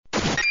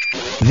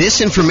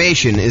This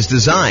information is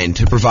designed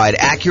to provide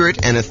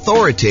accurate and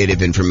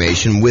authoritative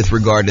information with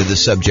regard to the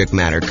subject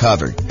matter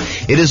covered.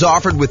 It is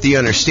offered with the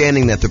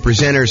understanding that the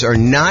presenters are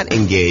not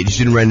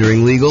engaged in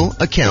rendering legal,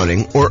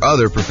 accounting, or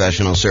other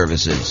professional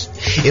services.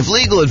 If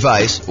legal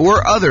advice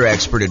or other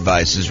expert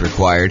advice is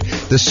required,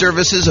 the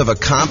services of a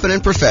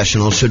competent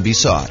professional should be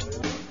sought.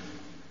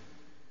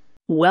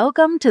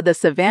 Welcome to the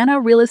Savannah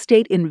Real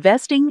Estate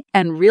Investing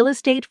and Real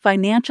Estate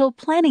Financial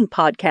Planning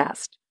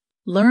Podcast.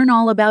 Learn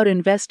all about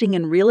investing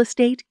in real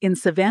estate in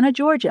Savannah,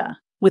 Georgia,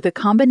 with a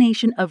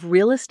combination of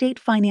real estate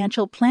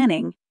financial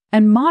planning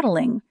and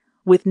modeling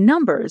with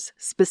numbers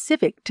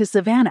specific to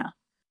Savannah,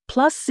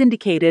 plus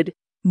syndicated,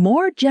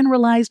 more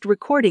generalized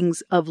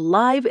recordings of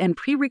live and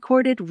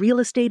pre-recorded real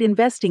estate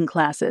investing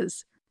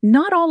classes,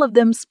 not all of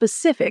them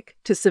specific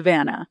to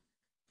Savannah.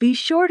 Be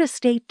sure to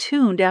stay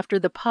tuned after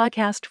the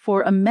podcast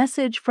for a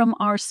message from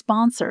our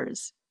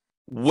sponsors.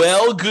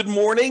 Well, good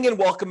morning and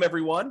welcome,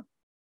 everyone.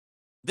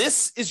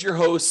 This is your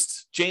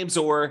host, James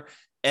Orr,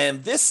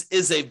 and this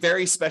is a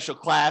very special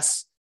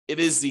class. It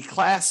is the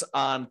class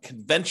on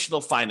conventional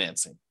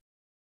financing.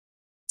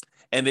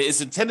 And it is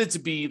intended to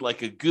be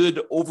like a good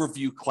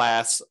overview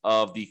class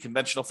of the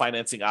conventional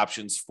financing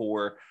options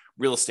for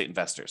real estate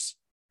investors.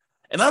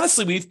 And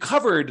honestly, we've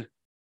covered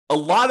a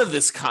lot of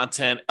this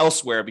content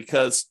elsewhere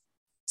because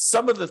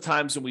some of the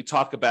times when we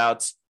talk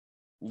about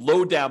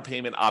low down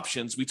payment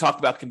options, we talk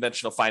about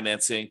conventional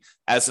financing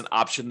as an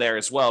option there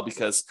as well,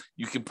 because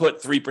you can put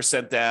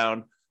 3%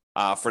 down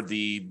for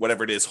the,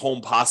 whatever it is,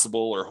 Home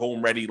Possible or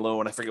Home Ready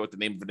loan. I forget what the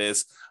name of it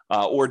is,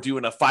 or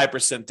doing a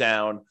 5%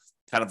 down,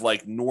 kind of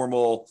like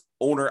normal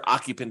owner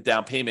occupant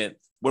down payment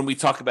when we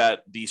talk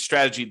about the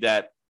strategy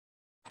that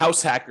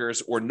house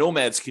hackers or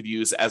nomads could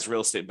use as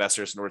real estate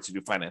investors in order to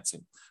do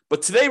financing.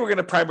 But today we're going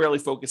to primarily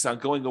focus on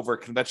going over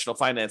conventional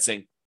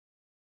financing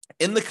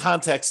in the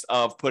context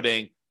of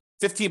putting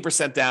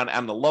 15% down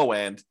on the low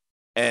end,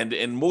 and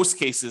in most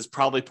cases,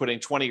 probably putting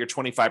 20 or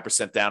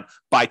 25% down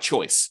by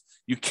choice.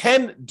 You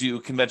can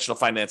do conventional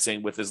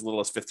financing with as little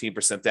as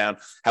 15% down.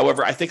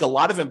 However, I think a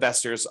lot of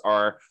investors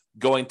are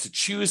going to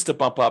choose to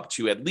bump up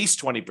to at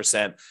least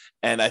 20%.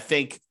 And I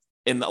think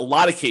in a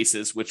lot of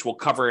cases, which we'll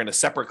cover in a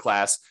separate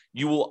class,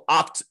 you will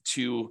opt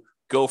to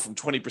go from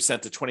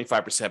 20% to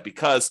 25%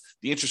 because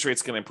the interest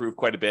rate's going to improve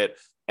quite a bit.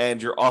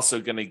 And you're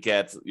also going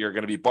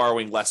to be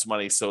borrowing less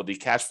money, so the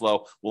cash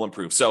flow will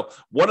improve. So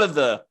one of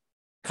the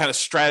kind of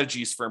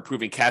strategies for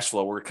improving cash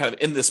flow, we're kind of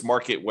in this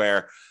market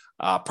where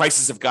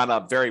prices have gone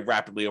up very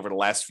rapidly over the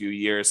last few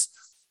years.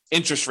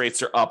 Interest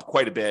rates are up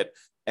quite a bit,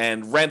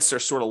 and rents are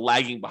sort of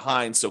lagging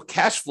behind. So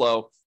cash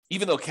flow,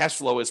 even though cash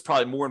flow is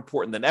probably more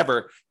important than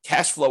ever,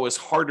 cash flow is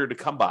harder to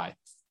come by.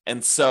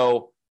 And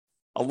so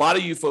a lot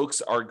of you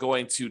folks are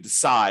going to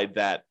decide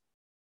that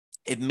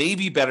it may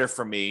be better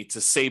for me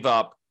to save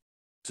up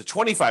to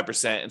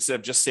 25% instead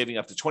of just saving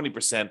up to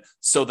 20%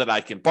 so that I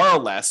can borrow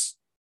less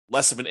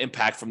of an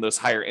impact from those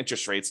higher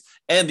interest rates.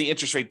 And the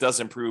interest rate does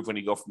improve when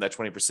you go from that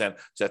 20% to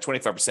that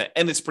 25%.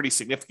 And it's pretty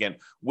significant,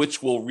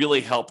 which will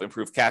really help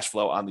improve cash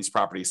flow on these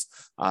properties.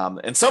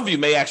 And some of you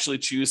may actually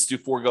choose to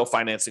forego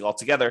financing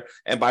altogether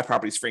and buy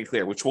properties free and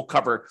clear, which we'll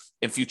cover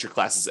in future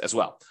classes as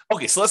well.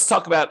 Okay, so let's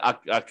talk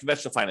about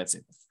conventional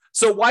financing.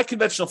 So why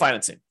conventional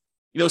financing?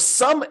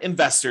 Some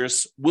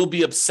investors will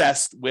be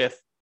obsessed with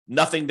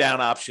nothing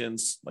down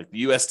options like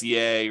the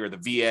USDA or the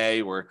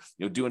VA, or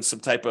doing some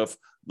type of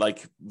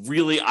like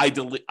really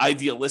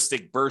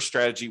idealistic burst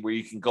strategy where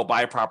you can go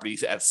buy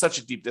properties at such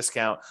a deep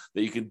discount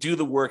that you can do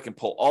the work and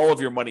pull all of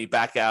your money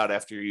back out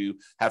after you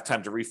have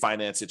time to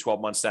refinance it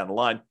 12 months down the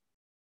line.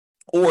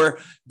 Or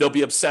they'll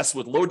be obsessed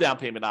with low down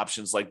payment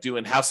options like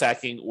doing house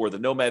hacking or the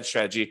nomad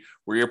strategy,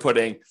 where you're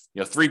putting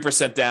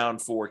 3% down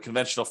for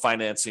conventional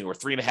financing or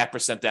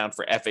 3.5% down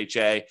for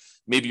FHA.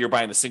 Maybe you're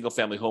buying a single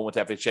family home with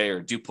FHA or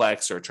a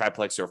duplex or a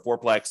triplex or a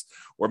fourplex,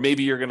 or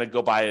maybe you're going to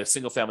go buy a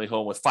single family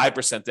home with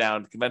 5%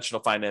 down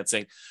conventional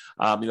financing.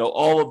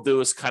 All of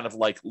those kind of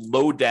like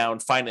low down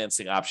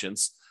financing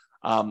options.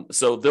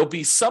 So there'll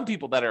be some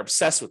people that are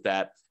obsessed with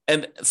that.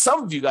 And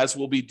some of you guys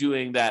will be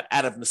doing that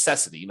out of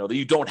necessity, that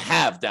you don't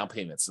have down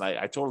payments. And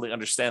I totally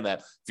understand that.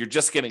 If you're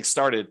just getting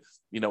started,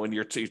 and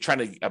you're trying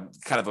to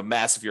kind of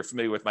amass, if you're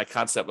familiar with my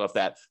concept of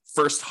that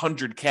first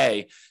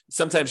 100K,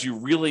 sometimes you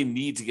really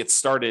need to get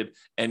started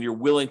and you're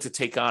willing to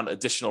take on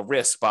additional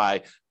risk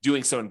by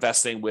doing some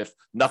investing with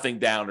nothing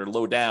down or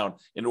low down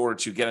in order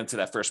to get into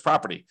that first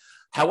property.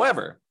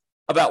 However,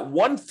 about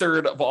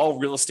 1/3 of all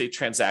real estate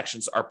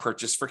transactions are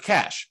purchased for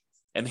cash.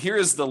 And here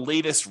is the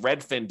latest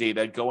Redfin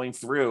data going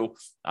through,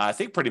 I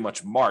think pretty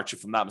much March,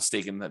 if I'm not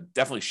mistaken. That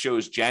definitely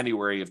shows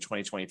January of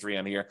 2023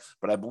 on here,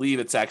 but I believe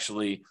it's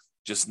actually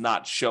just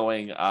not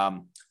showing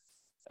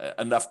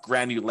enough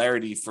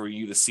granularity for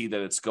you to see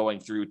that it's going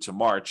through to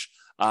March.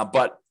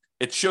 But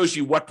it shows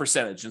you what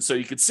percentage. And so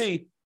you could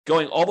see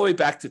going all the way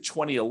back to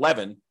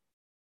 2011,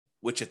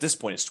 which at this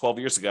point is 12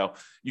 years ago,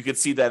 you could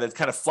see that it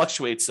kind of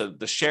fluctuates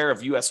the share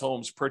of U.S.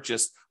 homes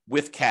purchased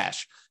with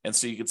cash. And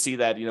so you can see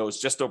that, it's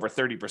just over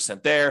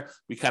 30% there.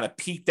 We kind of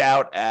peaked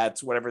out at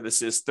whatever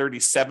this is,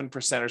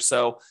 37% or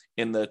so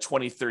in the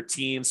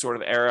 2013 sort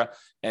of era.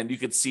 And you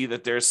can see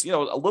that there's, a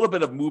little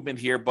bit of movement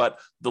here, but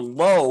the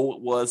low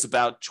was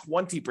about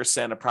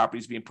 20% of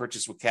properties being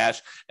purchased with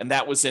cash. And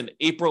that was in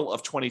April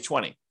of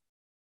 2020,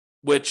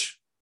 which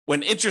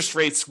when interest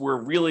rates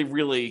were really,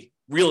 really,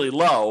 really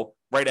low,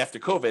 right after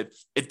COVID,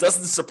 it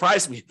doesn't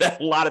surprise me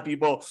that a lot of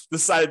people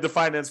decided to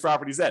finance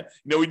properties then.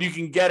 When you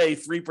can get a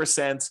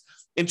 3%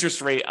 interest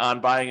rate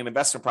on buying an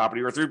investment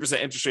property or a 3%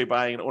 interest rate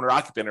buying an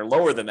owner-occupant or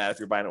lower than that if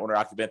you're buying an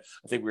owner-occupant,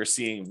 I think we were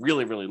seeing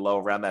really, really low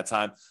around that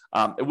time.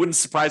 It wouldn't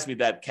surprise me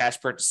that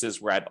cash purchases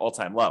were at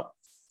all-time low.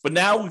 But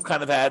now we've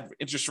kind of had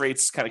interest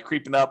rates kind of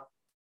creeping up,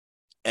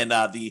 and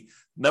the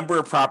number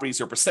of properties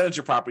or percentage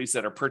of properties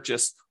that are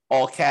purchased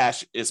all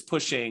cash is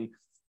pushing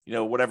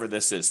whatever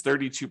this is,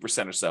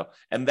 32% or so.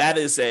 And that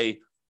is a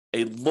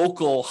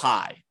local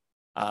high.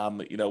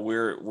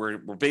 We're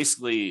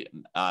basically,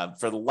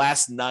 for the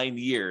last 9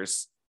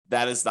 years,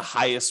 that is the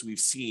highest we've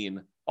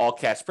seen all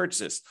cash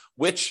purchases,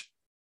 which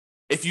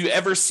if you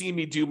ever see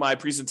me do my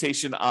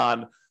presentation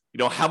on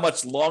how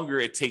much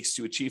longer it takes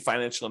to achieve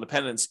financial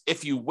independence,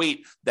 if you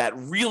wait that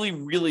really,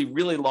 really,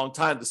 really long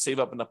time to save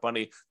up enough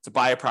money to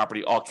buy a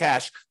property all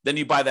cash, then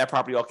you buy that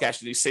property all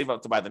cash and you save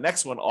up to buy the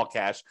next one all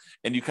cash.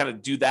 And you kind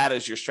of do that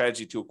as your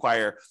strategy to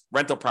acquire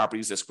rental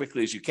properties as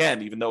quickly as you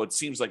can, even though it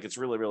seems like it's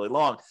really, really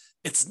long.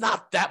 It's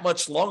not that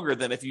much longer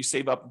than if you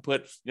save up and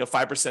put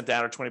 5%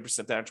 down or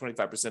 20% down or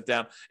 25%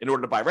 down in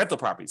order to buy rental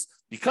properties,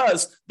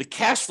 because the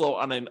cash flow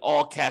on an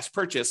all cash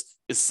purchase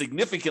is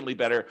significantly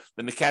better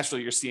than the cash flow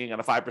you're seeing on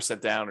a 5%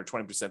 down or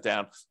 20%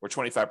 down or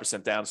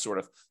 25% down sort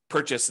of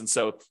purchase. And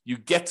so you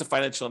get to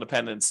financial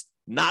independence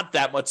not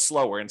that much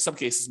slower, in some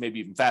cases, maybe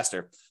even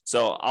faster.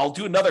 So I'll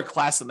do another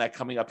class on that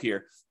coming up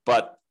here,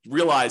 but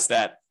realize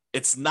that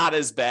it's not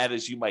as bad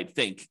as you might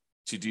think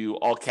to do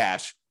all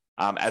cash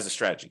as a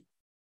strategy.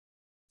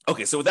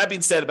 Okay, so with that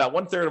being said, about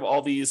 1/3 of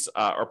all these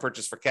are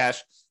purchased for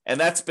cash, and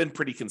that's been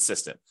pretty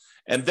consistent.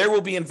 And there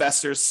will be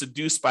investors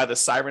seduced by the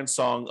siren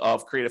song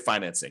of creative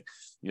financing.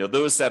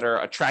 Those that are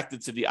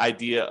attracted to the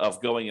idea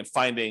of going and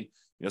finding,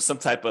 some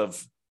type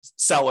of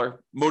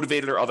seller,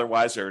 motivated or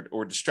otherwise,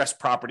 or distressed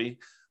property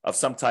of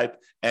some type,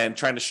 and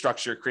trying to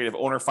structure creative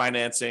owner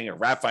financing or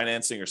wrap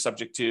financing or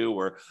subject to,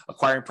 or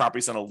acquiring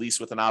properties on a lease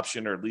with an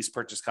option or lease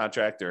purchase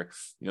contract, or,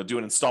 do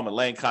an installment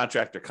land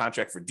contract or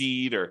contract for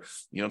deed, or,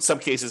 in some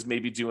cases,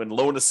 maybe doing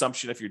loan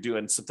assumption if you're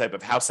doing some type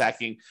of house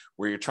hacking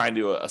where you're trying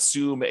to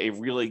assume a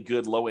really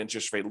good low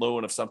interest rate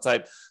loan of some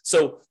type.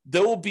 So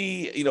there will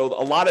be, a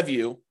lot of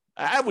you,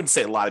 I wouldn't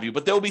say a lot of you,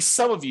 but there will be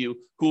some of you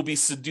who will be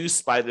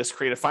seduced by this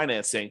creative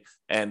financing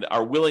and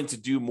are willing to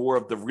do more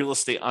of the real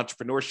estate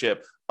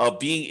entrepreneurship of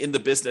being in the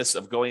business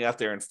of going out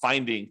there and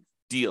finding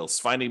deals,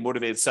 finding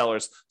motivated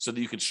sellers so that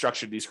you can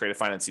structure these creative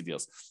financing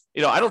deals.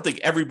 I don't think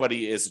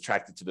everybody is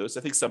attracted to those.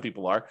 I think some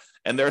people are,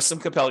 and there are some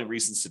compelling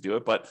reasons to do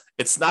it, but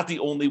it's not the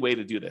only way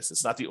to do this.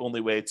 It's not the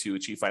only way to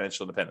achieve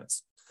financial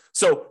independence.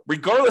 So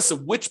regardless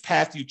of which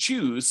path you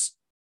choose,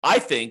 I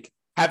think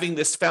having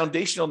this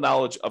foundational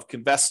knowledge of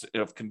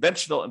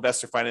conventional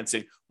investor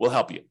financing will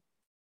help you.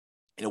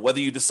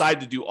 Whether you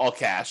decide to do all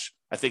cash,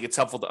 I think it's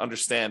helpful to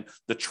understand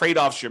the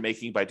trade-offs you're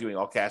making by doing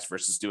all cash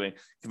versus doing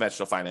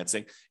conventional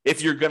financing.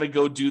 If you're going to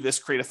go do this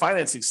creative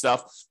financing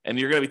stuff and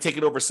you're going to be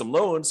taking over some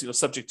loans,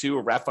 subject to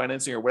or wrap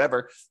financing or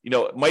whatever,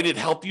 might it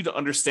help you to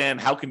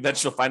understand how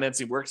conventional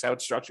financing works, how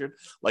it's structured,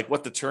 like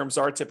what the terms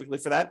are typically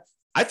for that?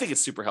 I think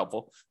it's super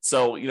helpful.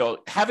 So,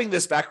 having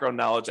this background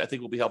knowledge, I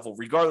think will be helpful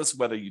regardless of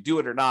whether you do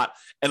it or not.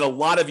 And a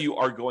lot of you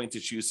are going to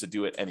choose to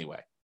do it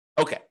anyway.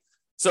 Okay.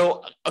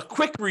 So a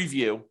quick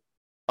review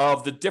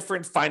of the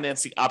different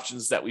financing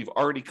options that we've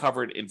already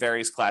covered in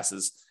various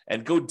classes,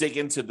 and go dig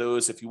into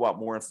those if you want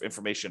more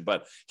information.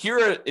 But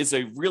here is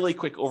a really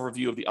quick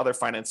overview of the other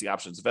financing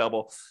options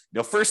available.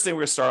 First thing we're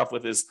going to start off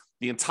with is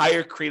the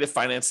entire creative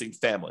financing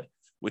family,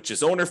 which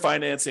is owner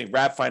financing,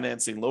 wrap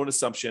financing, loan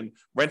assumption,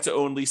 rent to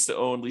own, lease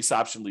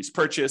option, lease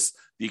purchase,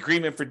 the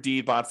agreement for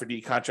deed, bond for deed,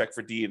 contract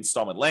for deed,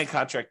 installment land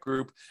contract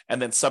group, and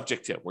then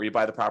subject to, where you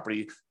buy the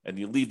property and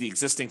you leave the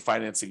existing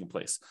financing in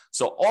place.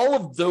 So all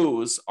of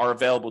those are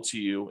available to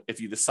you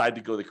if you decide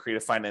to go the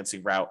creative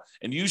financing route.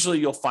 And usually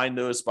you'll find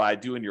those by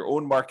doing your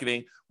own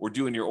marketing or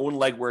doing your own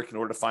legwork in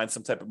order to find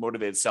some type of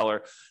motivated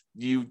seller.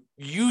 You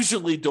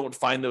usually don't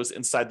find those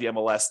inside the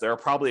MLS. There are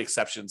probably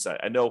exceptions.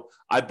 I know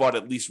I bought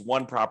at least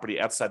one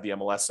property outside the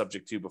MLS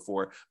subject to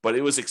before, but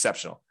it was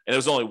exceptional. And it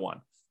was only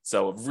one.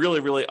 So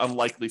really, really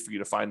unlikely for you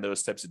to find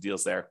those types of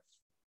deals there.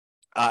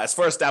 As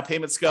far as down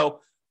payments go,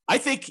 I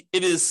think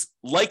it is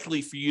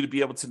likely for you to be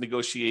able to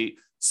negotiate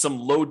some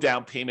low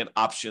down payment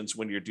options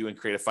when you're doing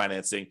creative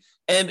financing.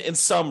 And in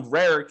some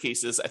rare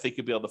cases, I think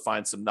you'll be able to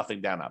find some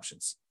nothing down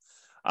options.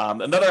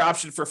 Another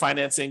option for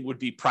financing would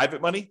be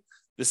private money.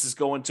 This is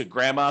going to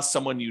grandma,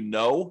 someone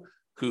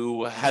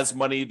who has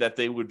money that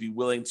they would be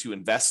willing to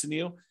invest in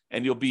you.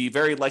 And you'll be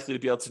very likely to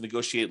be able to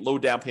negotiate low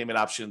down payment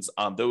options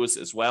on those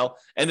as well.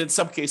 And in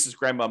some cases,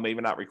 grandma may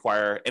not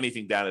require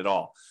anything down at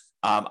all.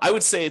 I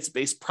would say it's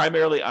based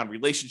primarily on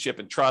relationship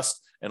and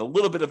trust and a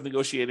little bit of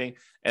negotiating.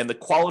 And the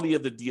quality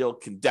of the deal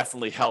can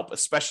definitely help,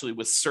 especially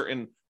with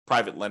certain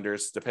private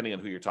lenders, depending on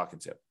who you're talking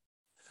to.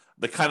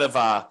 The kind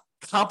of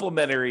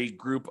complementary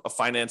group of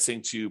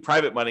financing to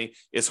private money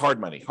is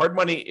hard money. Hard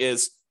money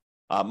is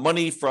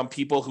money from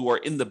people who are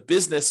in the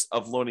business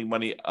of loaning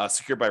money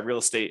secured by real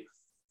estate.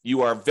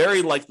 You are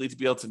very likely to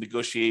be able to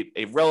negotiate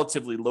a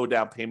relatively low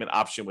down payment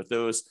option with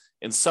those.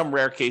 In some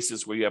rare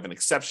cases where you have an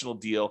exceptional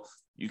deal,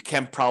 you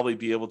can probably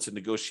be able to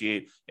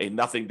negotiate a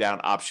nothing down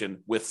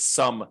option with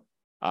some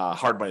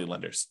hard money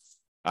lenders.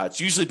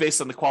 It's usually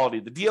based on the quality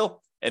of the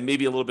deal and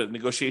maybe a little bit of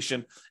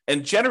negotiation.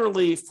 And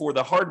generally for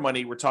the hard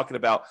money, we're talking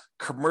about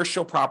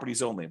commercial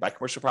properties only. By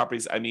commercial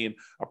properties, I mean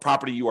a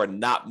property you are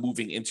not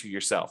moving into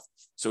yourself.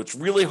 So it's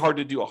really hard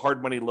to do a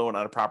hard money loan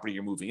on a property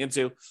you're moving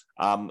into,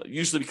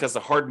 usually because the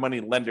hard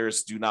money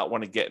lenders do not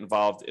want to get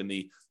involved in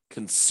the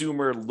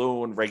consumer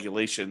loan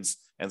regulations.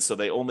 And so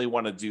they only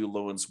want to do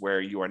loans where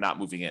you are not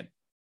moving in.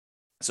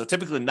 So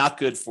typically not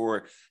good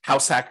for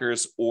house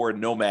hackers or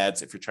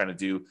nomads if you're trying to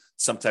do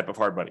some type of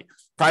hard money.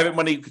 Private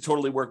money could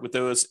totally work with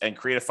those, and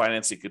creative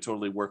financing could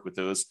totally work with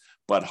those.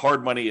 But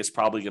hard money is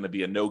probably going to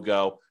be a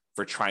no-go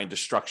for trying to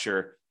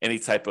structure any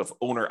type of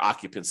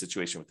owner-occupant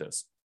situation with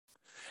those.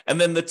 And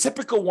then the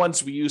typical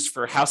ones we use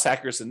for house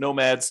hackers and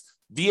nomads,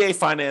 VA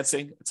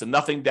financing. It's a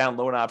nothing down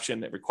loan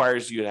option. It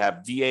requires you to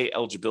have VA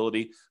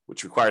eligibility,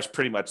 which requires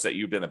pretty much that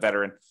you've been a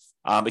veteran.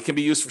 It can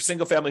be used for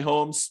single-family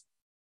homes,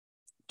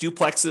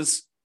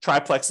 duplexes,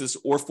 triplexes,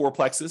 or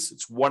fourplexes.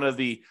 It's one of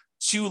the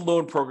 2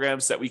 loan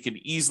programs that we can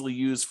easily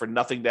use for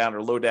nothing down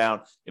or low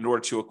down in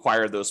order to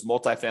acquire those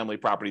multifamily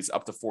properties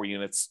up to 4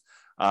 units.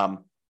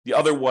 The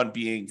other one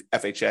being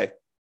FHA.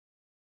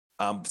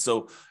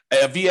 So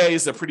a VA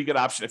is a pretty good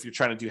option if you're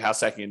trying to do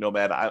house hacking and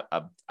nomad.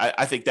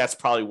 I think that's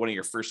probably one of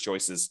your first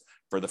choices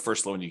for the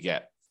first loan you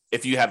get,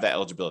 if you have that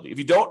eligibility. If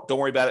you don't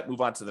worry about it.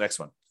 Move on to the next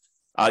one.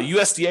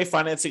 USDA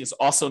financing is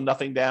also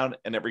nothing down,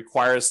 and it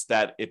requires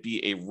that it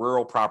be a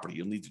rural property.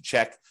 You'll need to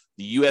check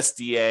the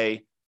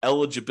USDA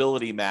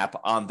eligibility map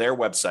on their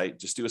website.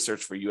 Just do a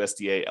search for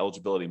USDA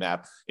eligibility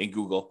map in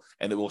Google,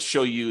 and it will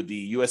show you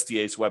the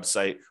USDA's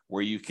website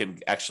where you can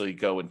actually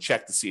go and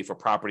check to see if a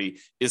property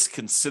is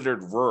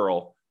considered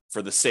rural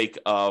for the sake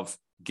of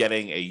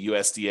getting a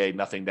USDA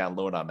nothing down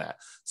loan on that.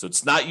 So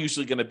it's not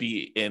usually going to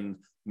be in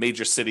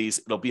major cities.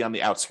 It'll be on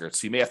the outskirts.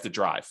 So you may have to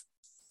drive.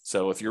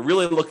 So if you're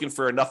really looking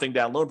for a nothing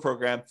down loan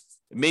program,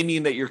 it may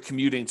mean that you're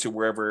commuting to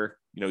wherever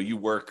you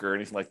work or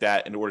anything like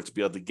that in order to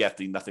be able to get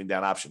the nothing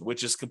down option,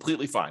 which is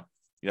completely fine.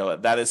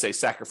 That is a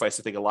sacrifice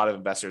I think a lot of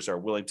investors are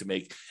willing to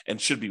make and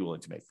should be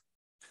willing to make.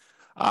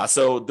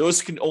 So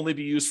those can only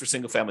be used for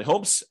single family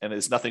homes and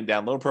is nothing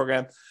down loan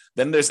program.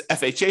 Then there's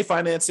FHA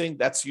financing.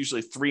 That's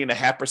usually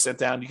 3.5%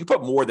 down. You can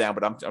put more down,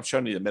 but I'm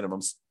showing you the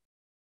minimums.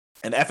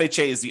 And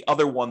FHA is the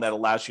other one that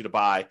allows you to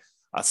buy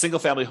single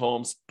family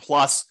homes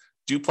plus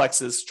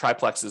duplexes,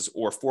 triplexes,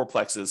 or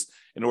fourplexes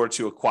in order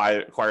to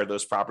acquire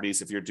those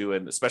properties.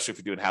 Especially if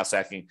you're doing house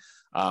hacking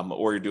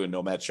or you're doing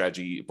nomad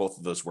strategy, both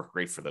of those work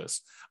great for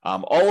those.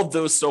 All of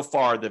those so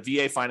far, the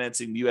VA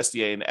financing, the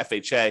USDA, and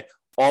FHA,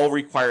 all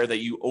require that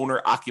you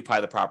owner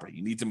occupy the property.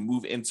 You need to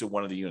move into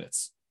one of the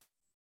units,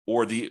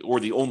 or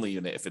the only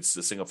unit if it's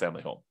a single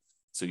family home.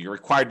 So you're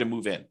required to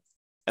move in.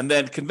 And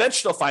then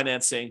conventional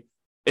financing,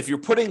 if you're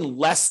putting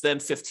less than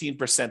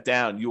 15%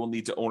 down, you will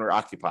need to owner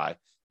occupy.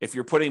 If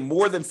you're putting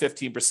more than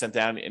 15%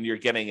 down and you're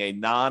getting a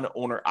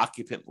non-owner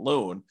occupant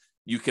loan,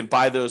 you can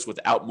buy those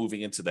without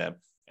moving into them.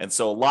 And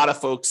so a lot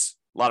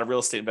of real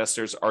estate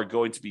investors are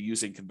going to be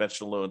using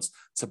conventional loans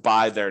to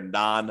buy their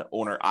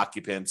non-owner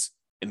occupant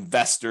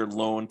investor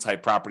loan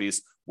type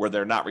properties where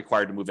they're not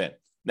required to move in.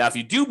 Now, if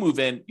you do move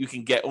in, you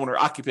can get owner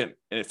occupant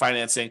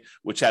financing,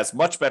 which has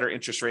much better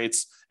interest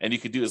rates, and you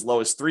could do as low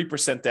as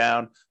 3%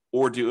 down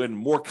or doing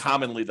more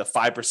commonly the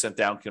 5%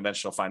 down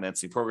conventional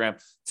financing program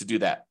to do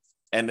that.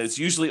 And it's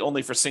usually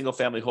only for single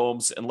family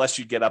homes unless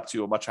you get up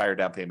to a much higher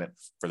down payment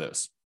for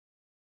those.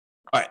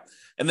 All right.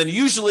 And then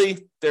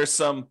usually there's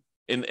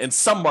in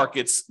some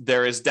markets,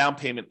 there is down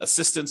payment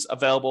assistance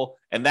available,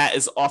 and that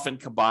is often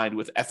combined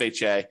with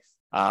FHA.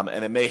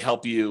 And it may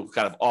help you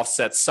kind of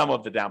offset some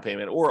of the down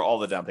payment or all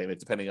the down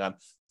payment, depending on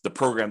the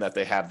program that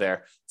they have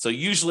there. So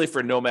usually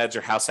for nomads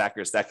or house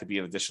hackers, that could be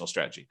an additional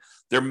strategy.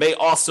 There may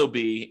also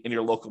be in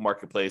your local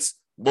marketplace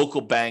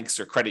local banks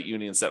or credit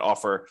unions that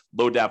offer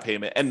low down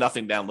payment and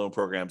nothing down loan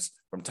programs.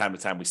 From time to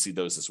time, we see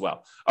those as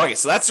well. Okay,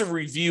 so that's a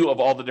review of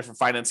all the different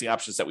financing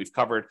options that we've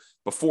covered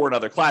before in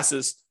other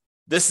classes.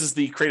 This is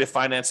the creative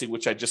financing,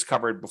 which I just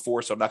covered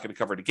before, so I'm not going to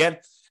cover it again.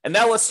 And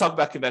now let's talk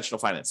about conventional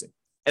financing,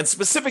 and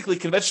specifically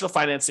conventional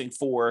financing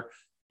for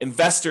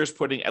investors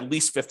putting at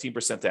least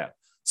 15% down.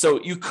 So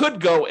you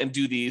could go and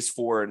do these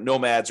for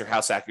nomads or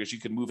house hackers. You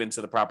could move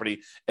into the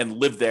property and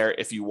live there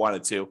if you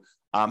wanted to.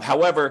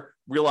 However,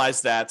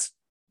 realize that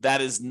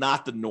is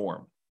not the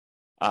norm.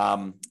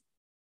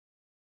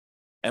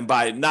 And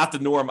by not the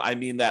norm, I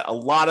mean that a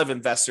lot of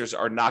investors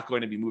are not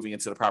going to be moving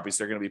into the properties.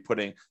 They're going to be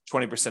putting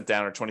 20%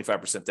 down or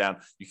 25% down.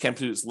 You can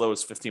put as low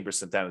as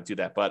 15% down and do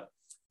that. But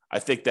I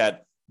think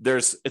that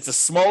it's a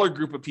smaller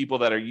group of people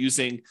that are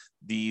using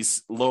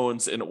these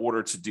loans in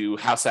order to do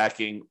house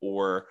hacking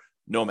or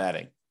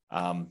nomading.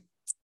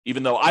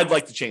 Even though I'd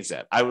like to change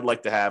that. I would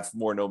like to have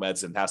more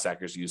nomads and house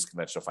hackers use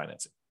conventional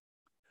financing.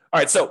 All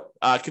right, so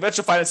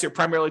conventional finance here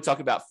primarily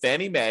talking about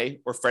Fannie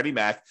Mae or Freddie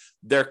Mac.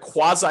 They're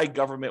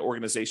quasi-government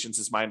organizations,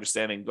 is my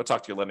understanding. Go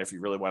talk to your lender if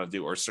you really want to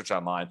do, or search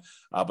online.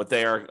 But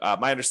they are,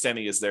 my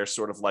understanding is they're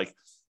sort of like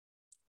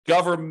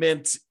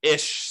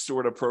government-ish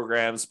sort of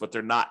programs, but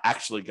they're not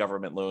actually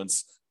government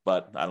loans.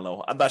 But I don't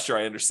know. I'm not sure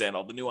I understand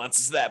all the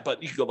nuances of that,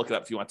 but you can go look it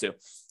up if you want to.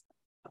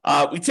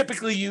 We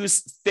typically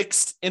use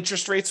fixed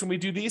interest rates when we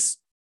do these.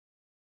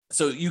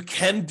 So you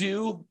can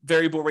do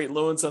variable rate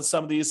loans on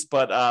some of these,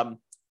 but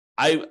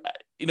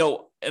in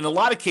a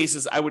lot of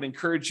cases, I would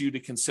encourage you to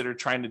consider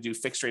trying to do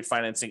fixed rate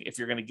financing if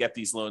you're going to get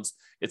these loans.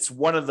 It's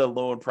one of the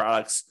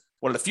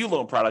few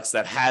loan products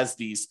that has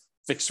these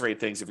fixed rate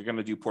things. If you're going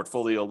to do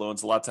portfolio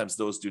loans, a lot of times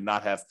those do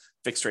not have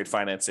fixed rate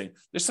financing.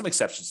 There's some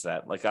exceptions to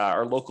that. Like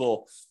our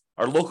local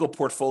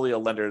portfolio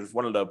lender,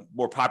 one of the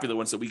more popular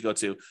ones that we go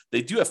to,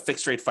 they do have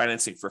fixed rate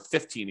financing for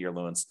 15-year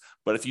loans.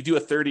 But if you do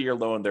a 30-year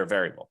loan, they're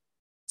variable.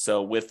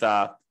 So with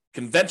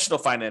conventional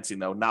financing,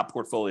 though, not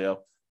portfolio,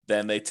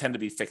 then they tend to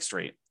be fixed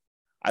rate.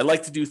 I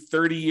like to do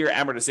 30-year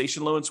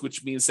amortization loans,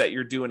 which means that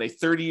you're doing a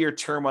 30-year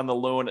term on the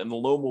loan and the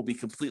loan will be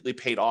completely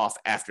paid off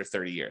after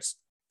 30 years.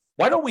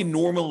 Why don't we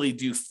normally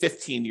do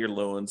 15-year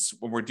loans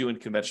when we're doing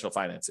conventional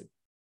financing?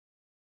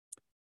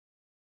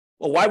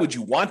 Well, why would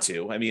you want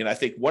to? I mean, I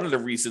think one of the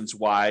reasons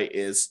why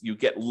is you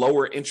get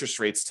lower interest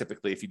rates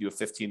typically if you do a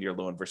 15-year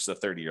loan versus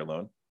a 30-year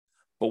loan.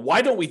 But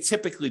why don't we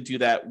typically do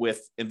that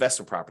with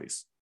investment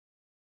properties?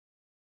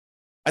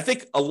 I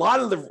think one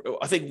of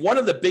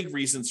the big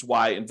reasons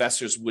why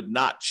investors would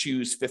not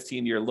choose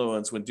 15-year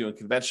loans when doing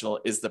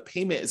conventional is the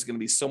payment is going to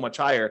be so much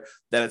higher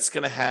that it's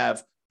going to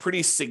have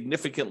pretty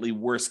significantly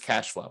worse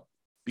cash flow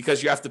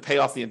because you have to pay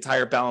off the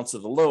entire balance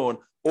of the loan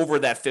over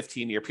that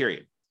 15-year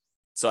period.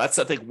 So that's,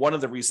 I think, one of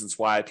the reasons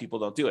why people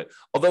don't do it.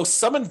 Although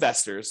some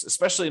investors,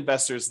 especially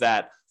investors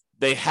that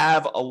they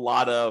have a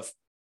lot of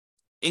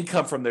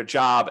income from their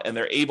job and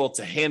they're able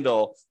to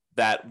handle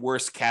that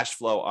worse cash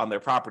flow on their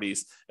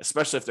properties,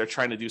 especially if they're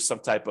trying to do some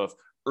type of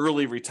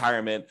early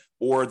retirement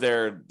or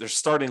they're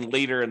starting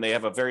later and they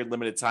have a very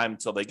limited time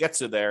until they get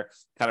to their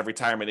kind of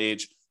retirement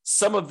age.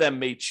 Some of them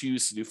may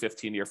choose to do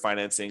 15-year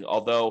financing,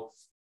 although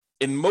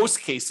in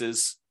most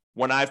cases,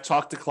 when I've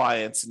talked to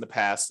clients in the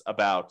past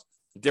about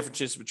the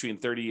differences between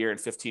 30-year and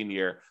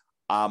 15-year,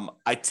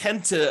 I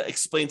tend to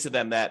explain to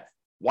them that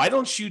why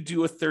don't you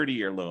do a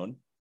 30-year loan?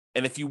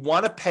 And if you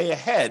want to pay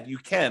ahead, you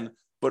can,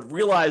 but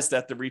realize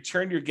that the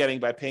return you're getting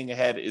by paying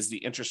ahead is the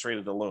interest rate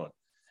of the loan.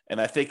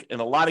 And I think in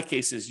a lot of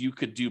cases, you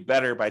could do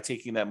better by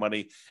taking that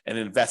money and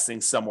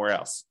investing somewhere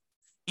else.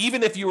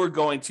 Even if you were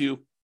going to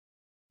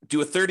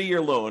do a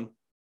 30-year loan,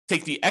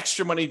 take the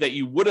extra money that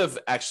you would have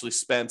actually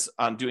spent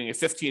on doing a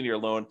 15-year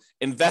loan,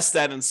 invest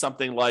that in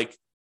something like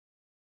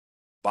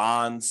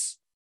bonds,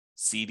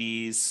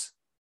 CDs,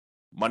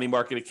 money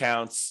market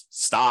accounts,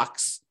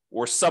 stocks,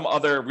 or some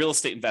other real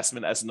estate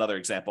investment as another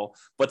example,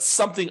 but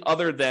something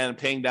other than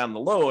paying down the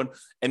loan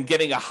and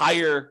getting a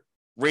higher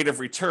rate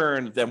of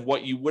return than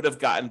what you would have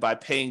gotten by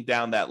paying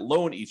down that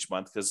loan each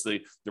month, because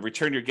the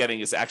return you're getting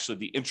is actually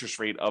the interest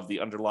rate of the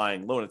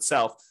underlying loan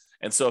itself.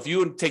 And so if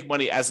you take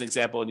money as an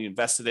example and you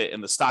invested it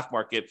in the stock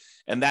market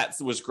and that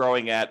was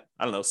growing at,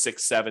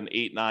 6, 7,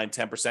 8, 9,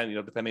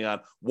 10%, depending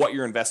on what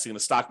you're investing in the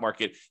stock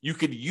market, you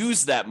could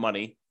use that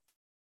money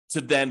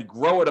to then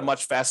grow at a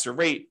much faster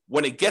rate.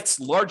 When it gets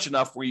large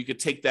enough where you could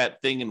take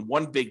that thing in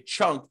one big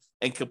chunk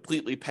and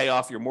completely pay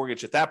off your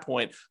mortgage at that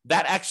point,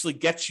 that actually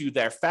gets you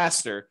there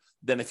faster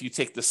than if you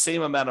take the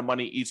same amount of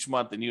money each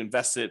month and you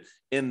invest it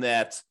in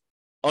that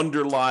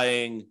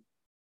underlying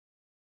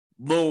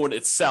loan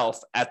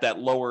itself at that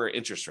lower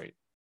interest rate.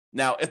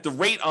 Now, if the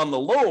rate on the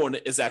loan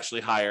is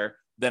actually higher,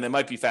 then it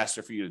might be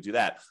faster for you to do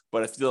that.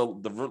 But if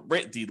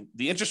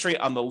the interest rate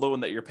on the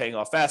loan that you're paying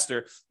off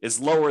faster is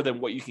lower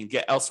than what you can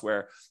get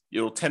elsewhere,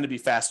 it'll tend to be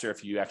faster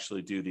if you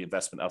actually do the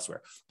investment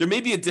elsewhere. There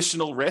may be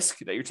additional risk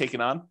that you're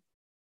taking on.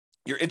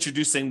 You're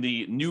introducing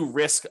the new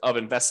risk of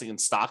investing in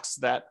stocks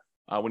that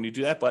when you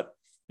do that. But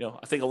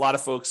I think a lot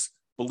of folks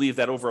believe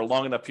that over a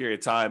long enough period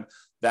of time,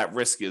 that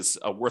risk is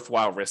a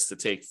worthwhile risk to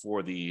take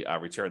for the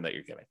return that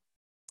you're getting.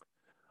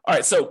 All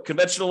right, so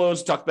conventional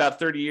loans, talked about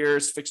 30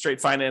 years, fixed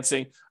rate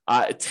financing.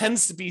 It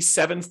tends to be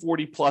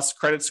 740 plus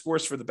credit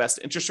scores for the best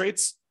interest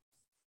rates.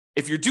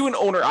 If you're doing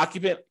owner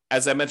occupant,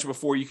 as I mentioned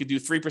before, you could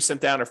do 3%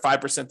 down or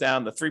 5%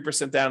 down. The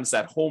 3% down is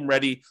that home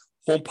ready,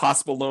 home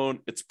possible loan.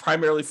 It's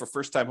primarily for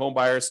first time home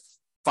buyers.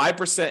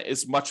 5%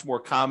 is much more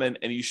common,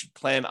 and you should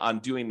plan on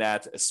doing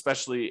that,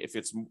 especially if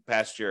it's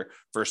past your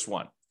first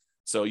one.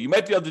 So you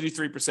might be able to do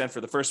 3%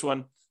 for the first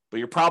one, but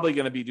you're probably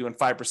going to be doing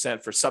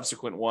 5% for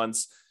subsequent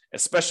ones,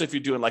 especially if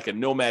you're doing like a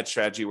nomad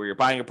strategy where you're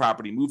buying a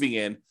property, moving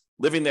in,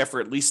 living there for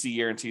at least a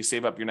year until you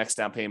save up your next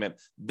down payment,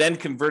 then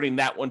converting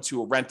that one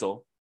to a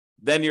rental.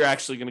 Then you're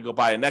actually going to go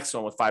buy a next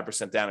one with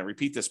 5% down and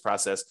repeat this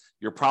process.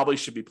 You probably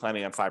should be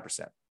planning on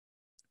 5%,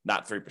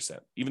 not 3%,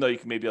 even though you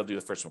can maybe do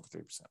the first one for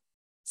 3%.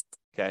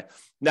 Okay.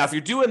 Now, if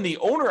you're doing the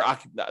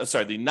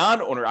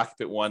non-owner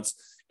occupant ones,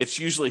 it's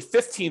usually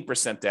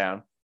 15%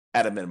 down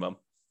at a minimum,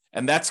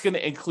 and that's going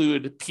to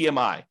include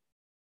PMI.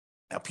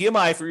 Now,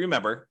 PMI, if you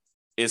remember,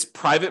 is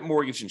private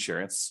mortgage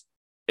insurance.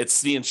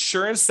 It's the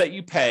insurance that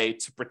you pay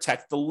to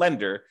protect the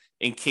lender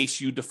in case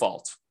you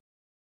default.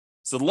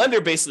 So the lender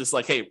basically is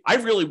like, hey, I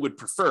really would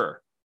prefer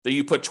that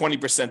you put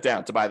 20%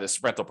 down to buy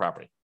this rental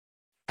property.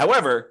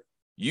 However,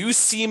 you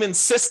seem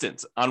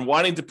insistent on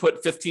wanting to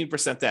put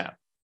 15% down.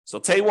 So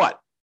I'll tell you what,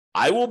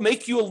 I will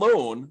make you a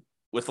loan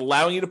with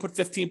allowing you to put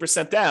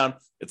 15% down.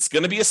 It's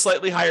going to be a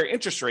slightly higher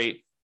interest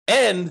rate.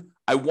 And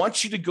I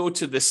want you to go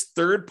to this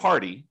third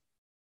party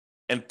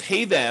and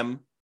pay them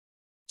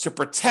to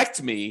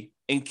protect me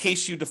in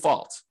case you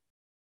default.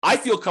 I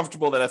feel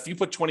comfortable that if you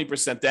put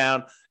 20%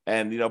 down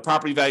and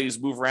property values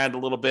move around a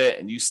little bit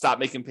and you stop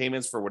making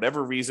payments for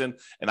whatever reason,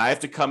 and I have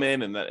to come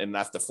in and I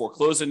have to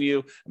foreclose on you,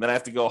 and then I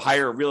have to go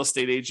hire a real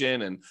estate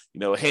agent and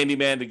a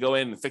handyman to go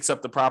in and fix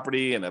up the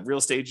property and a real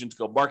estate agent to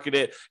go market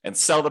it and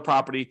sell the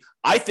property,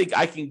 I think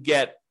I can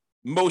get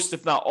most,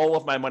 if not all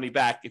of my money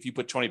back if you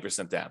put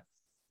 20% down.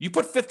 You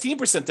put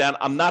 15% down,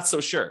 I'm not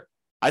so sure.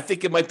 I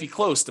think it might be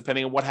close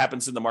depending on what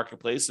happens in the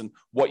marketplace and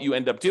what you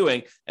end up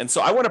doing. And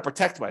so I want to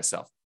protect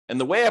myself. And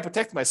the way I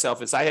protect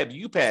myself is I have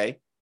you pay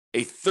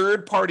a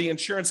third-party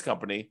insurance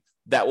company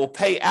that will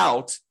pay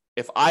out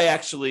if I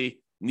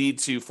actually need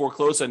to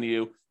foreclose on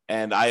you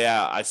and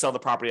I sell the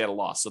property at a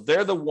loss. So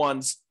they're the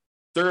ones,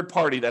 third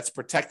party, that's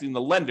protecting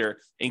the lender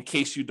in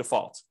case you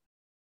default.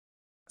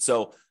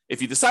 So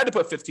if you decide to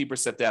put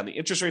 15% down, the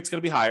interest rate's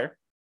going to be higher.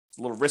 It's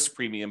a little risk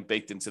premium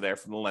baked into there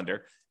from the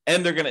lender,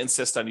 and they're going to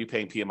insist on you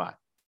paying PMI.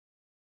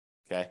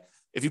 Okay.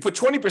 If you put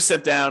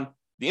 20% down,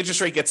 the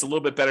interest rate gets a little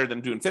bit better than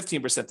doing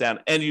 15% down,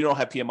 and you don't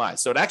have PMI.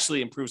 So it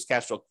actually improves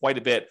cash flow quite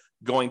a bit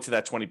going to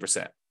that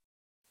 20%.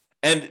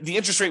 And the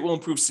interest rate will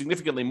improve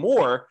significantly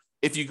more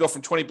if you go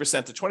from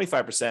 20% to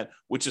 25%,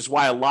 which is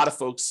why a lot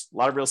of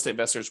real estate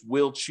investors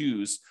will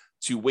choose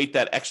to wait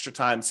that extra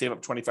time, save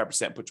up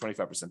 25%, and put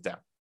 25% down.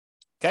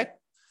 Okay.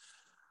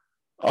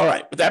 All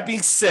right. With that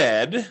being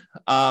said,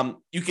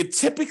 you could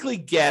typically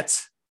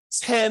get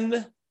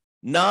 10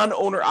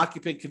 non-owner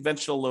occupant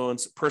conventional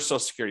loans per Social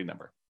Security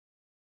number.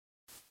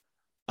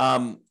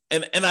 And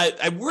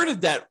I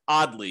worded that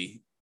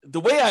oddly. The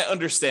way I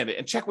understand it,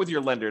 and check with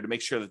your lender to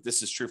make sure that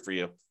this is true for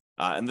you,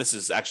 and this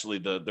is actually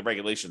the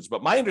regulations,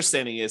 but my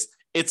understanding is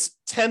it's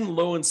 10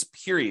 loans,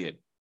 period,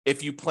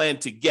 if you plan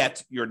to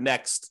get your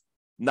next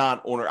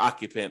non-owner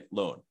occupant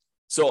loan.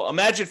 So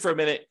imagine for a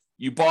minute,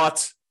 you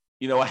bought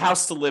a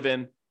house to live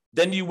in,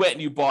 then you went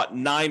and you bought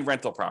 9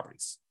 rental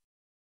properties,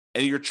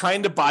 and you're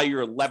trying to buy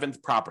your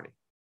 11th property.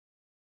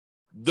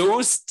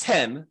 Those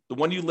 10, the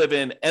one you live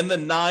in, and the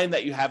 9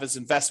 that you have as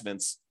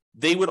investments,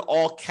 they would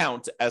all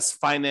count as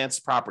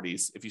financed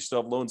properties if you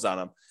still have loans on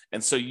them.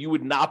 And so you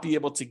would not be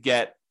able to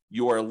get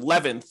your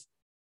 11th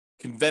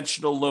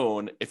conventional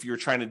loan if you're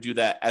trying to do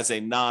that as a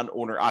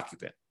non-owner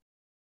occupant.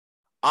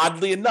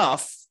 Oddly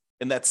enough,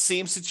 in that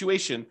same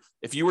situation,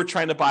 if you were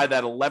trying to buy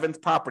that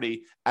 11th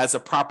property as a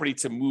property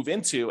to move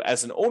into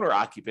as an owner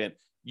occupant,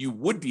 you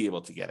would be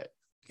able to get it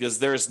because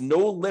there's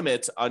no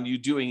limit on you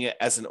doing it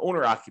as an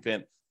owner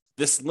occupant.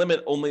 This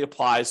limit only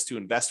applies to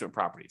investment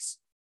properties.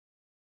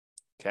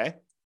 Okay,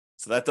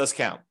 so that does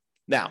count.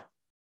 Now,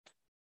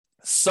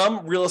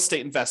 some real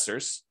estate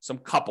investors, some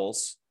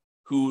couples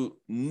who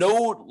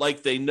know,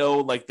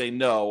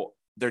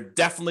 they're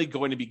definitely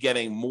going to be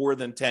getting more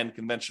than 10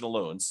 conventional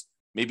loans.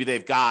 Maybe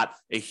they've got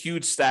a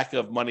huge stack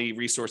of money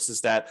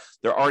resources that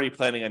they're already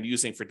planning on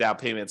using for down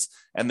payments,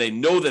 and they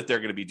know that they're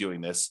going to be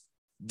doing this.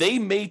 They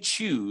may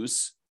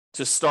choose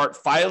to start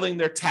filing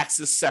their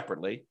taxes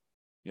separately,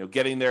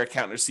 getting their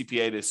accountant or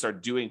CPA to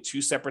start doing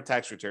 2 separate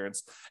tax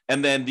returns.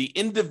 And then the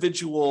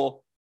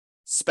individual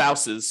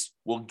spouses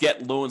will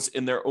get loans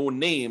in their own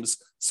names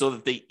so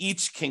that they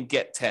each can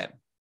get 10.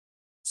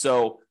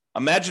 So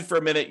imagine for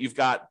a minute, you've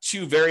got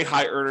 2 very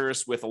high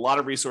earners with a lot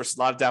of resources, a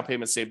lot of down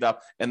payments saved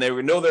up, and they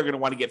know they're going to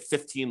want to get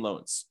 15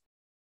 loans.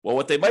 Well,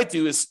 what they might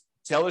do is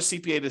tell their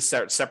CPA to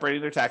start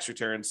separating their tax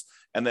returns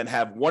and then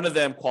have one of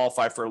them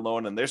qualify for a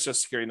loan and their Social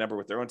Security number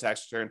with their own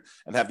tax return,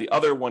 and have the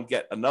other one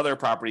get another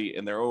property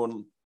in their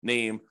own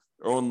name,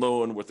 their own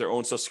loan with their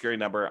own Social Security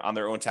number on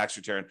their own tax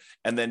return.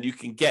 And then you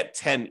can get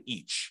 10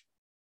 each.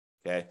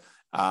 Okay.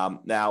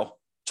 Now,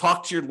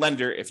 talk to your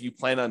lender if you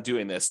plan on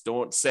doing this.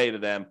 Don't say to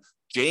them,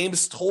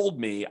 James told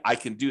me I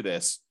can do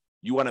this.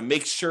 You want to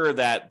make sure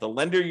that the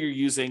lender you're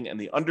using and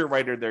the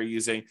underwriter they're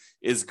using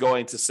is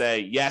going to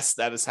say, yes,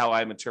 that is how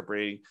I'm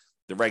interpreting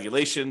the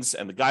regulations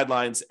and the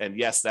guidelines. And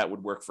yes, that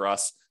would work for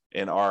us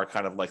in our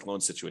kind of like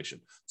loan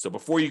situation. So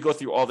before you go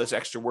through all this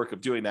extra work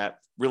of doing that,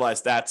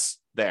 realize that's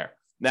there.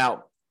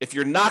 Now, if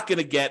you're not going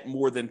to get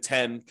more than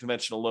 10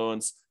 conventional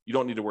loans, you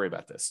don't need to worry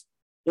about this.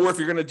 Or if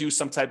you're going to do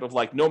some type of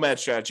like nomad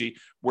strategy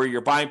where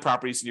you're buying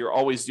properties and you're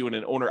always doing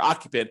an owner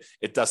occupant,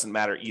 it doesn't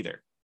matter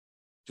either.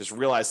 Just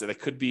realize that it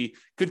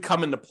could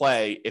come into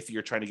play if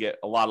you're trying to get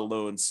a lot of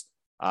loans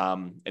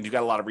and you've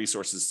got a lot of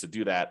resources to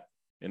do that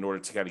in order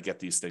to kind of get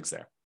these things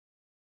there.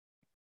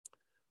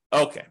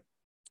 Okay.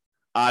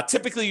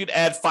 Typically, you'd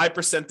add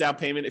 5% down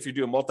payment if you're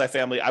doing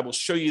multifamily. I will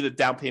show you the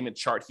down payment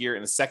chart here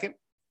in a second.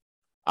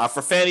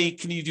 For Fannie,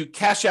 can you do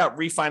cash out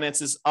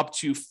refinances up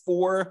to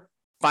 4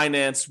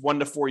 finance 1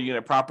 to 4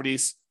 unit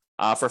properties?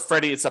 For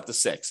Freddie, it's up to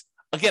 6.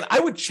 Again, I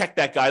would check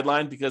that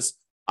guideline because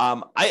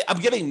I'm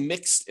getting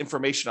mixed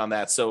information on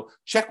that. So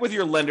check with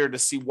your lender to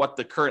see what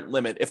the current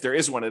limit, if there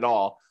is one at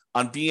all,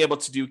 on being able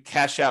to do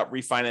cash out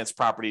refinance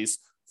properties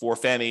for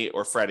Fannie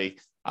or Freddie,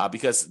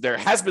 because there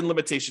has been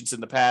limitations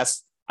in the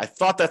past. I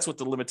thought that's what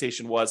the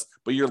limitation was,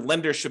 but your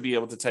lender should be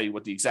able to tell you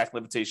what the exact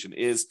limitation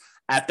is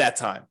at that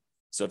time.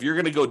 So if you're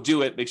going to go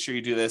do it, make sure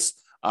you do this.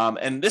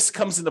 And this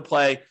comes into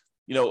play,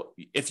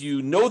 if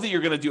you know that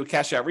you're going to do a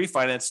cash out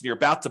refinance and you're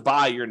about to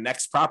buy your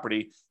next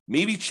property,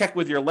 maybe check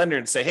with your lender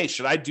and say, hey,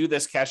 should I do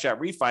this cash out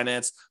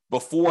refinance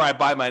before I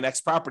buy my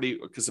next property?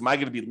 Because am I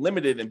going to be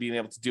limited in being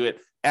able to do it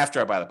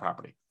after I buy the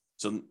property?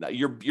 So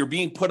you're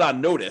being put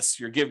on notice.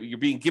 You're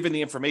being given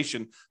the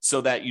information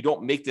so that you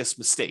don't make this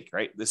mistake,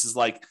 right? This is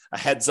like a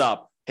heads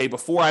up. Hey,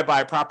 before I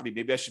buy a property,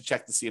 maybe I should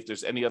check to see if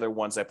there's any other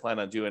ones I plan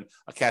on doing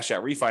a cash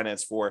out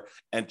refinance for,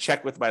 and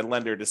check with my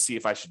lender to see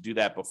if I should do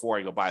that before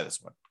I go buy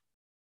this one.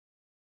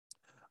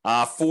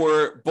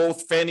 For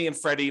both Fannie and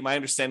Freddie, my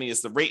understanding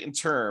is the rate and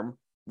term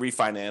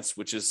refinance,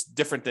 which is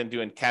different than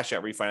doing cash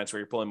out refinance where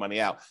you're pulling money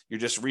out. You're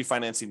just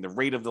refinancing the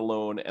rate of the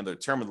loan and the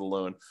term of the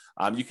loan.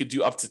 You could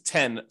do up to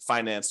 10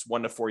 finance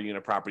 1 to 4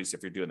 unit properties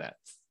if you're doing that.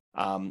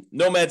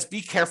 Nomads,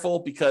 be careful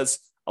because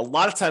a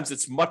lot of times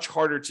it's much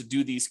harder to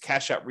do these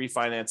cash out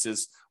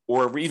refinances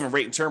or even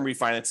rate and term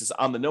refinances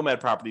on the nomad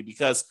property,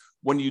 because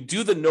when you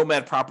do the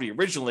nomad property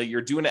originally,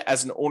 you're doing it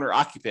as an owner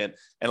occupant,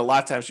 and a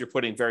lot of times you're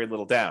putting very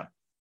little down.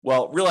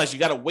 Well, realize you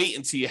got to wait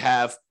until you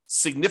have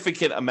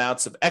significant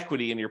amounts of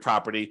equity in your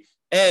property.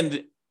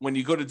 And when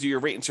you go to do your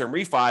rate and term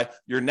refi,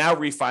 you're now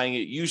refining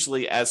it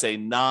usually as a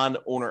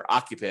non-owner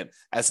occupant,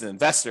 as an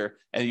investor,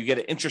 and you get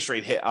an interest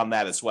rate hit on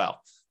that as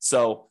well.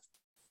 So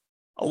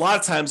a lot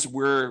of times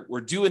we're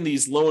doing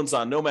these loans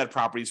on nomad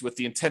properties with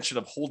the intention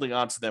of holding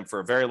on to them for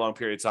a very long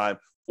period of time,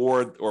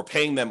 or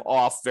paying them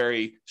off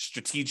very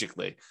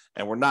strategically.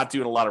 And we're not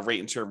doing a lot of rate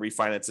and term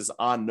refinances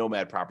on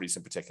nomad properties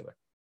in particular.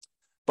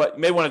 But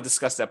you may want to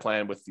discuss that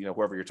plan with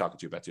whoever you're talking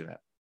to about doing that.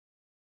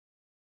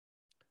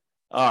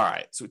 All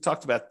right, so we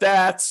talked about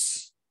that.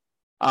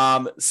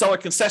 Seller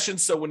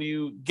concessions. So when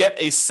you get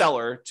a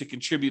seller to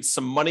contribute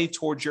some money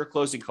towards your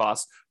closing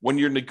costs, when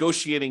you're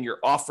negotiating your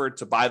offer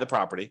to buy the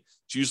property,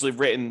 it's usually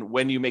written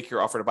when you make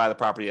your offer to buy the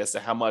property as to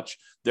how much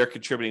they're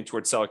contributing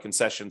towards seller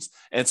concessions.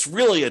 And it's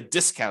really a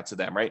discount to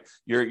them, right?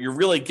 You're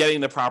really getting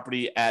the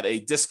property at a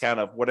discount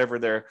of whatever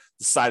they're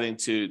deciding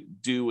to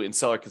do in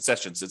seller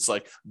concessions. It's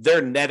like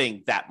they're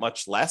netting that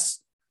much less.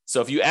 So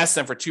if you ask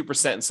them for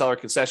 2% in seller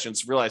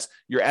concessions, realize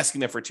you're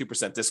asking them for a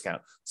 2%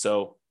 discount.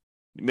 So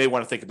you may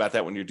want to think about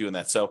that when you're doing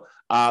that. So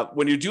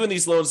when you're doing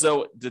these loans,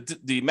 though,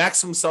 the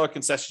maximum seller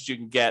concessions you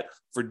can get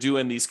for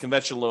doing these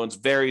conventional loans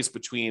varies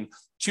between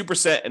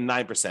 2% and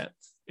 9%.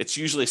 It's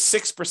usually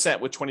 6%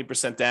 with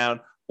 20% down,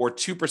 or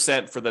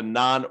 2% for the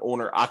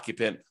non-owner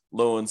occupant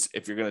loans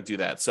if you're going to do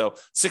that. So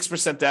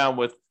 6% down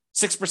with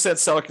 6%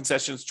 seller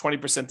concessions,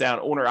 20% down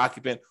owner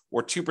occupant,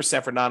 or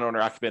 2% for non-owner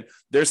occupant.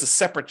 There's a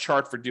separate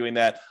chart for doing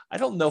that. I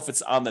don't know if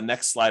it's on the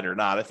next slide or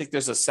not. I think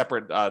there's a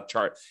separate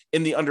chart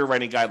in the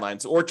underwriting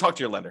guidelines, or talk to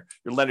your lender.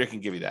 Your lender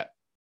can give you that.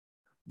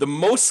 The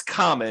most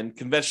common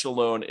conventional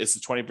loan is the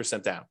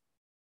 20% down.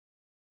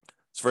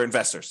 It's for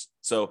investors.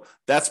 So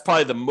that's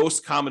probably the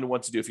most common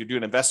one to do if you're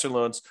doing investor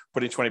loans,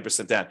 putting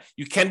 20% down.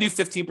 You can do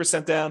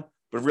 15% down,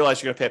 but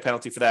realize you're going to pay a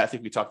penalty for that. I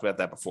think we talked about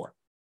that before.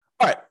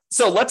 All right,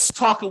 so let's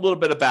talk a little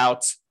bit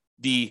about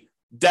the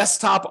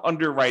desktop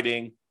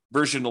underwriting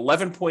version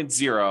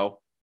 11.0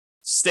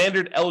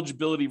 standard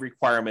eligibility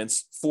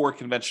requirements for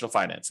conventional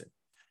financing.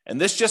 And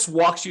this just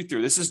walks you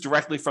through. This is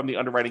directly from the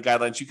underwriting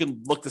guidelines. You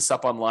can look this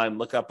up online,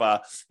 look up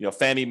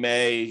Fannie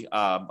Mae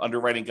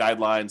underwriting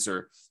guidelines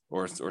or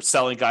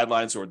selling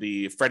guidelines, or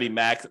the Freddie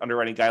Mac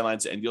underwriting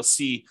guidelines, and you'll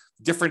see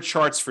different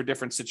charts for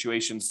different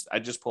situations. I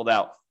just pulled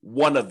out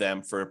one of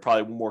them for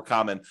probably more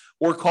common,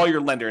 or call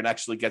your lender and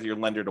actually get your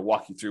lender to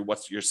walk you through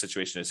what your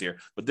situation is here.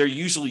 But they're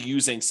usually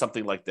using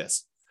something like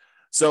this.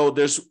 So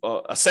there's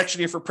a section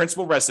here for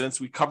principal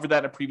residence. We covered that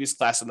in a previous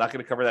class. I'm not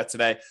going to cover that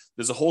today.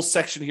 There's a whole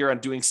section here on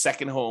doing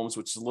second homes,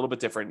 which is a little bit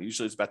different.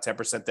 Usually it's about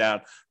 10% down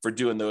for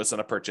doing those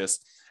on a purchase.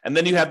 And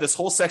then you have this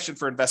whole section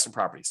for investment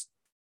properties.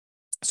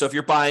 So if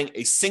you're buying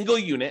a single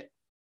unit,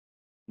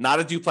 not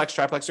a duplex,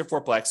 triplex, or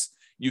fourplex,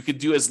 you could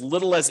do as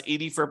little as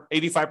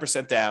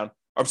 85% down.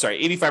 I'm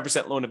sorry,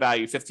 85% loan to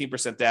value,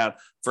 15% down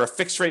for a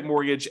fixed rate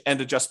mortgage and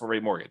adjustable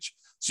rate mortgage.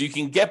 So you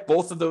can get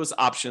both of those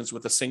options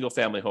with a single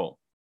family home.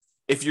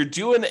 If you're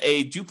doing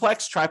a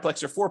duplex,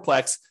 triplex, or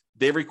fourplex,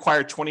 they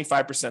require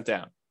 25%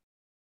 down.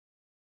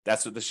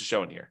 That's what this is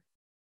showing here.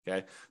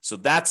 Okay. So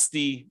that's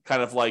the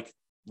kind of like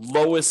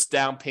lowest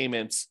down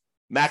payment,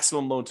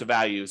 maximum loan to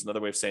value is another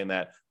way of saying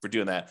that for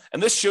doing that.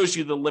 And this shows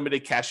you the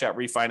limited cash out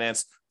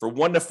refinance for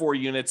 1 to 4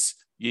 units.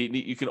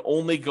 You can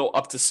only go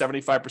up to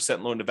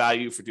 75% loan to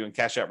value for doing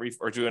cash out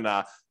or doing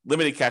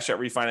limited cash out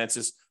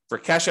refinances. For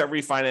cash out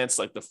refinance,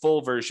 like the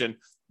full version,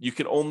 you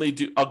can only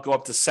go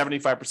up to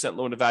 75%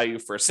 loan to value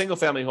for a single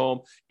family home.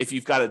 If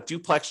you've got a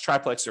duplex,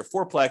 triplex, or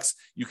fourplex,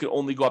 you can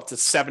only go up to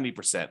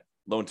 70%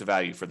 loan to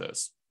value for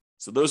those.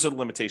 So those are the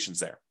limitations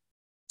there.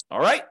 All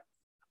right.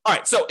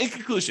 So in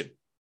conclusion,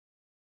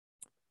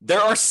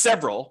 there are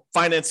several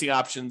financing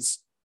options,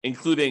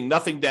 including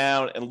nothing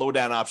down and low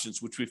down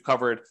options, which we've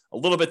covered a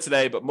little bit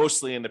today, but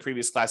mostly in the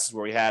previous classes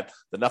where we had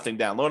the nothing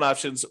down loan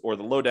options or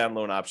the low down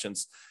loan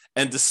options.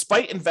 And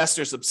despite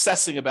investors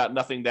obsessing about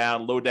nothing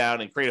down, low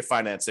down, and creative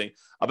financing,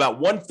 about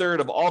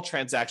 1/3 of all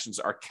transactions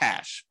are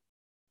cash.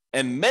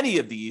 And many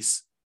of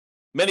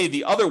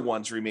the other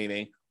ones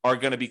remaining are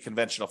going to be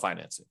conventional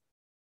financing.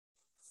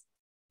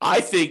 I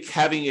think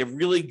having a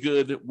really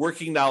good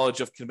working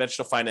knowledge of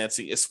conventional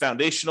financing is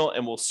foundational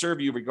and will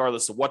serve you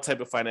regardless of what type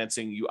of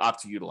financing you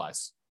opt to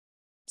utilize,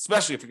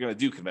 especially if you're going to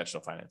do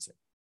conventional financing.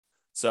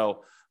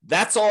 So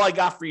that's all I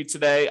got for you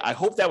today. I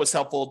hope that was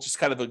helpful. Just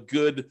kind of a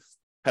good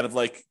kind of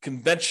like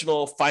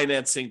conventional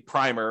financing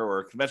primer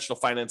or conventional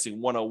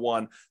financing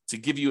 101 to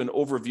give you an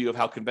overview of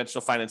how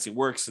conventional financing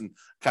works and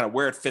kind of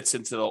where it fits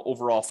into the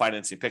overall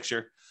financing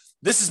picture.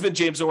 This has been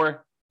James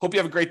Orr. Hope you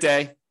have a great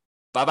day.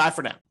 Bye-bye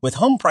for now. With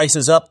home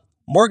prices up,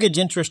 mortgage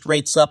interest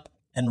rates up,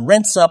 and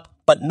rents up,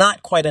 but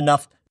not quite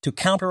enough to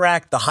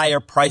counteract the higher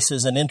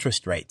prices and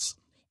interest rates,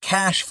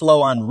 cash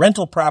flow on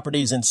rental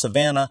properties in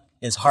Savannah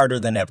is harder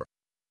than ever.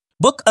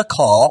 Book a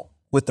call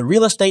with the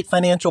Real Estate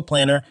Financial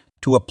Planner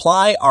to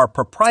apply our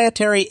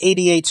proprietary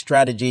 88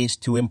 strategies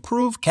to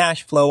improve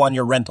cash flow on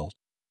your rentals.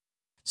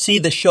 See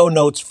the show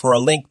notes for a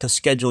link to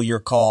schedule your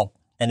call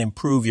and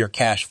improve your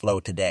cash flow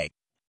today.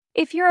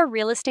 If you're a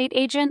real estate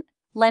agent,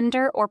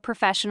 lender, or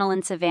professional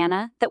in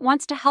Savannah that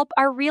wants to help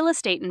our real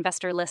estate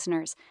investor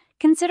listeners,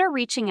 consider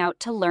reaching out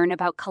to learn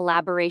about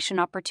collaboration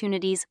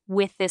opportunities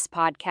with this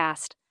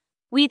podcast.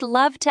 We'd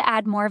love to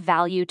add more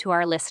value to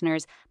our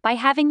listeners by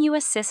having you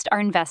assist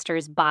our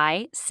investors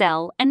buy,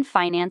 sell, and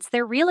finance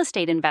their real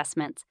estate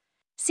investments.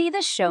 See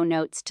the show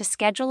notes to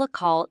schedule a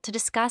call to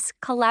discuss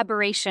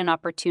collaboration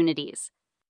opportunities.